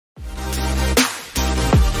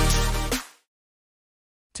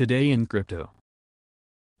Today in crypto.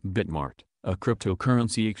 Bitmart, a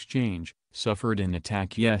cryptocurrency exchange, suffered an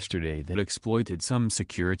attack yesterday that exploited some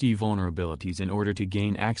security vulnerabilities in order to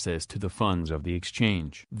gain access to the funds of the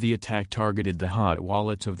exchange. The attack targeted the hot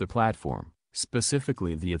wallets of the platform,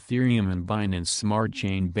 specifically the Ethereum and Binance Smart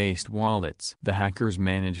Chain-based wallets. The hackers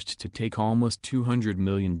managed to take almost $200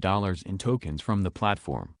 million in tokens from the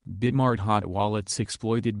platform. Bitmart hot wallets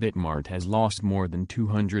exploited. Bitmart has lost more than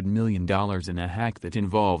 $200 million in a hack that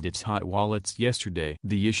involved its hot wallets yesterday.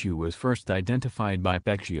 The issue was first identified by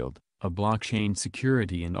peckshield, a blockchain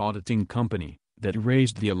security and auditing company, that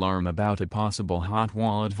raised the alarm about a possible hot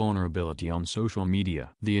wallet vulnerability on social media.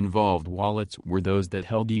 The involved wallets were those that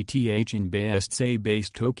held ETH and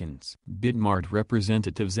BSC-based tokens. Bitmart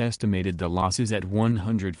representatives estimated the losses at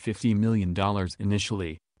 $150 million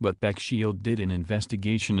initially, but peckshield did an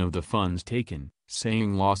investigation of the funds taken,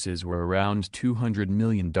 saying losses were around $200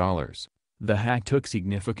 million. The hack took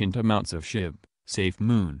significant amounts of SHIB,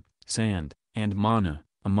 SafeMoon, Sand, and Mana,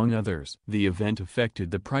 among others. The event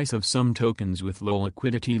affected the price of some tokens with low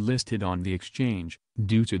liquidity listed on the exchange,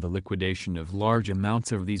 due to the liquidation of large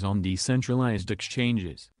amounts of these on decentralized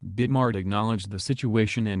exchanges. Bitmart acknowledged the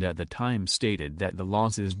situation and at the time stated that the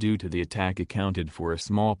losses due to the attack accounted for a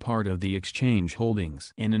small part of the exchange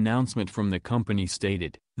holdings. An announcement from the company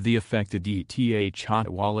stated, "The affected ETH hot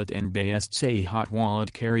wallet and BSC hot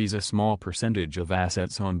wallet carries a small percentage of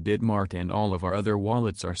assets on Bitmart and all of our other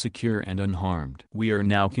wallets are secure and unharmed. We are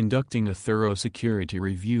now conducting a thorough security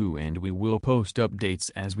review and we will post updates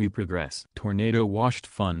as we progress." Tornado washed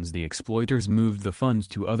funds. The exploiters moved the funds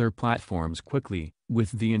to other platforms quickly,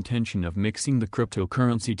 with the intention of mixing the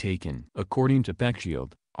cryptocurrency taken. According to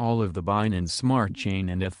peckshield, all of the Binance Smart Chain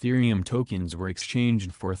and Ethereum tokens were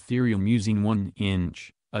exchanged for Ethereum using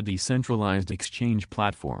 1inch, a decentralized exchange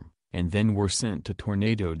platform, and then were sent to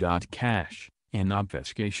Tornado.cash, an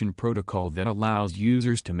obfuscation protocol that allows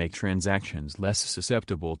users to make transactions less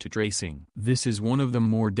susceptible to tracing. This is one of the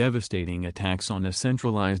more devastating attacks on a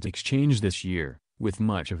centralized exchange this year, with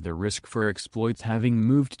much of the risk for exploits having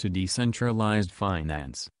moved to decentralized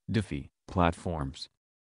finance (DeFi) platforms.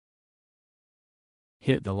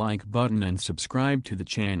 Hit the like button and subscribe to the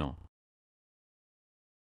channel.